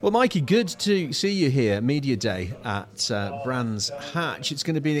Well, Mikey, good to see you here, Media Day at Brands Hatch. It's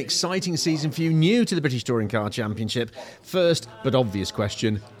going to be an exciting season for you, new to the British Touring Car Championship. First, but obvious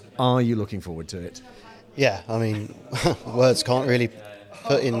question, are you looking forward to it? Yeah, I mean, words can't really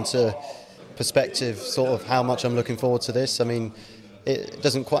put into perspective sort of how much I'm looking forward to this. I mean, it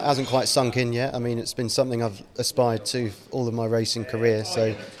hasn't quite sunk in yet. I mean, it's been something I've aspired to all of my racing career,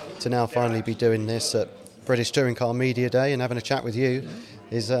 so to now finally be doing this at British Touring Car Media Day and having a chat with you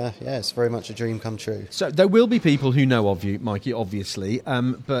is, it's very much a dream come true. So there will be people who know of you, Mikey, obviously,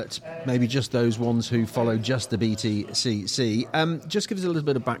 but maybe just those ones who follow just the BTCC. Just give us a little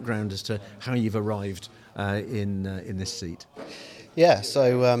bit of background as to how you've arrived in this seat. Yeah,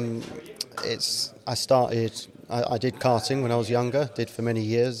 so I did karting when I was younger, did for many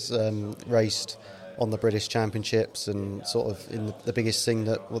years, raced on the British Championships and sort of in the biggest thing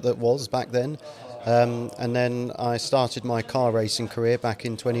that was back then. And then I started my car racing career back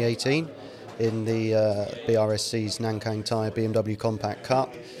in 2018 in the BRSC's Nankang Tyre BMW Compact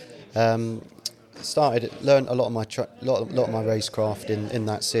Cup. Learned a lot of my racecraft in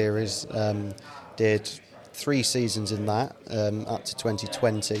that series. Did 3 seasons in that up to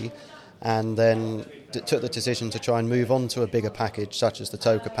 2020, and then took the decision to try and move on to a bigger package such as the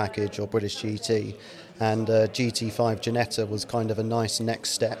Toka package or British GT. And GT5 Ginetta was kind of a nice next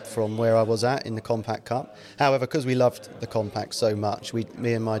step from where I was at in the Compact Cup. However, because we loved the Compact so much,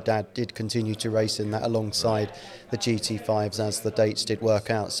 me and my dad did continue to race in that alongside the GT5s as the dates did work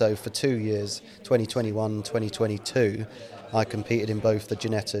out. So for 2 years, 2021 and 2022, I competed in both the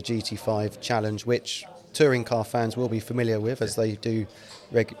Ginetta GT5 Challenge, which touring car fans will be familiar with as they did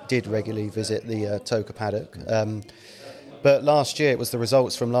regularly visit the Toka paddock. But last year, it was the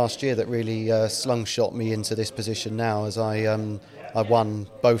results from last year that really slung-shot me into this position now, as I won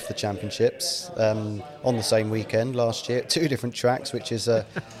both the championships on the same weekend last year, 2 different tracks, which is a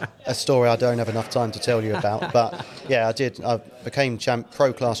story I don't have enough time to tell you about. But yeah, I did. I became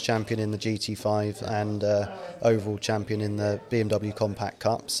pro-class champion in the GT5 and overall champion in the BMW Compact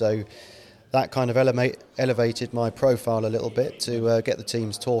Cup. So that kind of elevated my profile a little bit to get the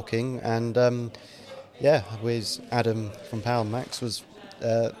teams talking. And with Adam from Power Max was,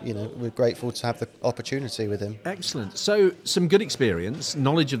 we're grateful to have the opportunity with him. Excellent. So some good experience,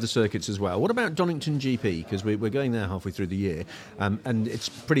 knowledge of the circuits as well. What about Donington GP? Because we're going there halfway through the year, and it's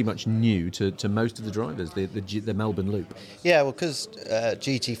pretty much new to most of the drivers, the Melbourne Loop. Yeah, well, because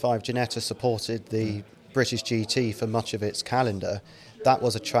GT5 Ginetta supported the British GT for much of its calendar, that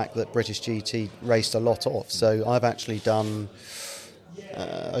was a track that British GT raced a lot of. So I've actually done,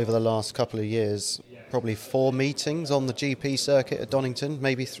 over the last couple of years, probably 4 meetings on the GP circuit at Donington,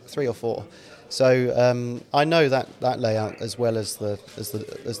 maybe 3 or 4. So I know that layout as well as the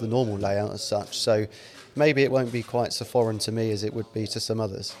normal layout as such. So maybe it won't be quite so foreign to me as it would be to some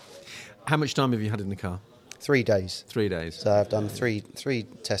others. How much time have you had in the car? 3 days. 3 days. So I've done three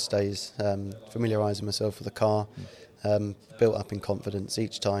test days, familiarising myself with the car. Built up in confidence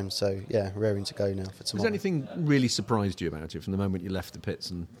each time, so yeah, raring to go now for tomorrow. Has anything really surprised you about it from the moment you left the pits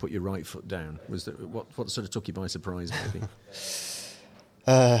and put your right foot down? Was there, what sort of took you by surprise, maybe?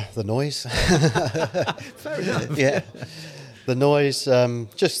 The noise. Fair enough. Yeah, the noise,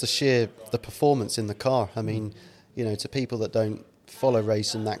 just the performance in the car. I mean, to people that don't follow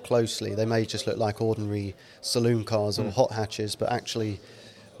racing that closely, they may just look like ordinary saloon cars or hot hatches, but actually,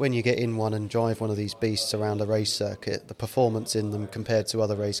 when you get in one and drive one of these beasts around a race circuit, the performance in them compared to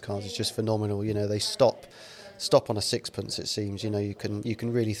other race cars is just phenomenal. They stop on a sixpence, it seems. You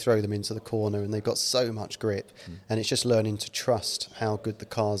can really throw them into the corner, and they've got so much grip. And it's just learning to trust how good the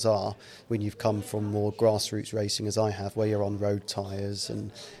cars are when you've come from more grassroots racing, as I have, where you're on road tyres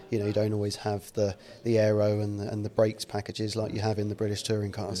and you don't always have the aero and the brakes packages like you have in the British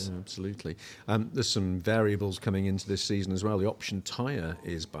touring cars. Yeah, absolutely. There's some variables coming into this season as well. The option tyre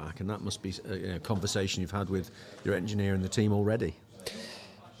is back, and that must be a conversation you've had with your engineer and the team already.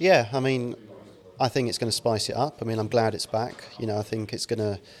 Yeah, I mean, I think it's going to spice it up. I mean, I'm glad it's back. I think it's going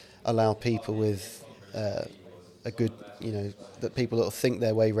to allow people with a good, that people that will think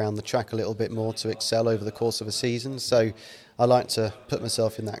their way around the track a little bit more to excel over the course of a season. So I like to put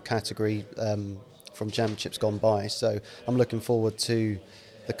myself in that category from championships gone by. So I'm looking forward to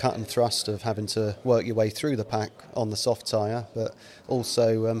the cut and thrust of having to work your way through the pack on the soft tyre, but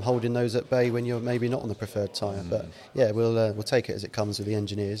also holding those at bay when you're maybe not on the preferred tyre. But yeah, we'll take it as it comes with the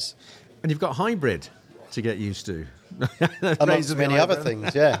engineers. And you've got hybrid to get used to. Amongst many other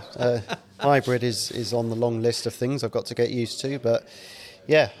things, yeah. Hybrid is on the long list of things I've got to get used to, but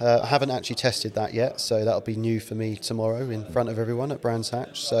yeah, I haven't actually tested that yet, so that'll be new for me tomorrow in front of everyone at Brands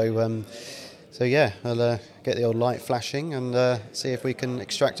Hatch. So So yeah, I'll get the old light flashing and see if we can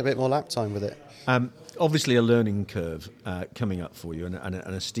extract a bit more lap time with it. Obviously a learning curve coming up for you, and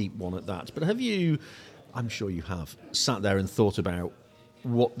a steep one at that. But have you, I'm sure you have, sat there and thought about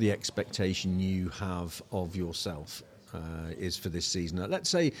what the expectation you have of yourself is for this season? Let's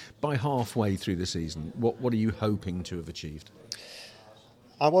say by halfway through the season, what are you hoping to have achieved?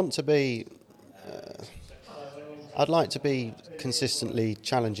 I want to be... I'd like to be consistently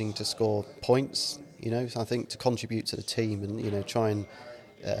challenging to score points, I think to contribute to the team and, try and,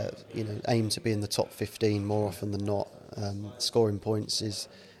 aim to be in the top 15 more often than not. Scoring points has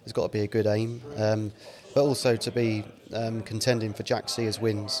got to be a good aim. But also to be contending for Jack Sears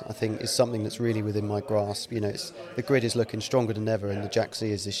wins, I think, is something that's really within my grasp. The grid is looking stronger than ever in the Jack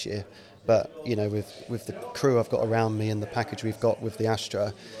Sears this year. But, with the crew I've got around me and the package we've got with the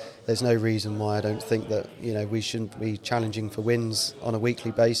Astra, there's no reason why I don't think that, we shouldn't be challenging for wins on a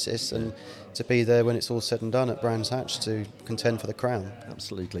weekly basis and to be there when it's all said and done at Brands Hatch to contend for the crown.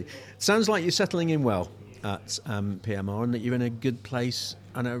 Absolutely. Sounds like you're settling in well at PMR and that you're in a good place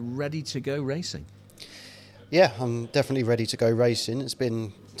and are ready to go racing. Yeah, I'm definitely ready to go racing. It's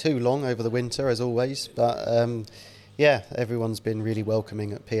been too long over the winter, as always, but everyone's been really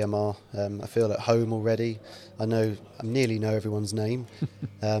welcoming at PMR. I feel at home already. I nearly know everyone's name.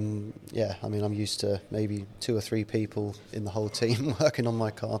 I'm used to maybe 2 or 3 people in the whole team working on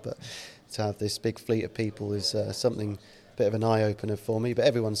my car, but to have this big fleet of people is something, a bit of an eye-opener for me. But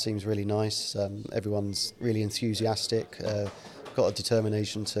everyone seems really nice. Everyone's really enthusiastic, got a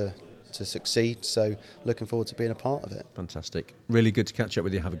determination to succeed, so looking forward to being a part of it. Fantastic. Really good to catch up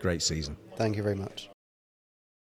with you. Have a great season. Thank you very much.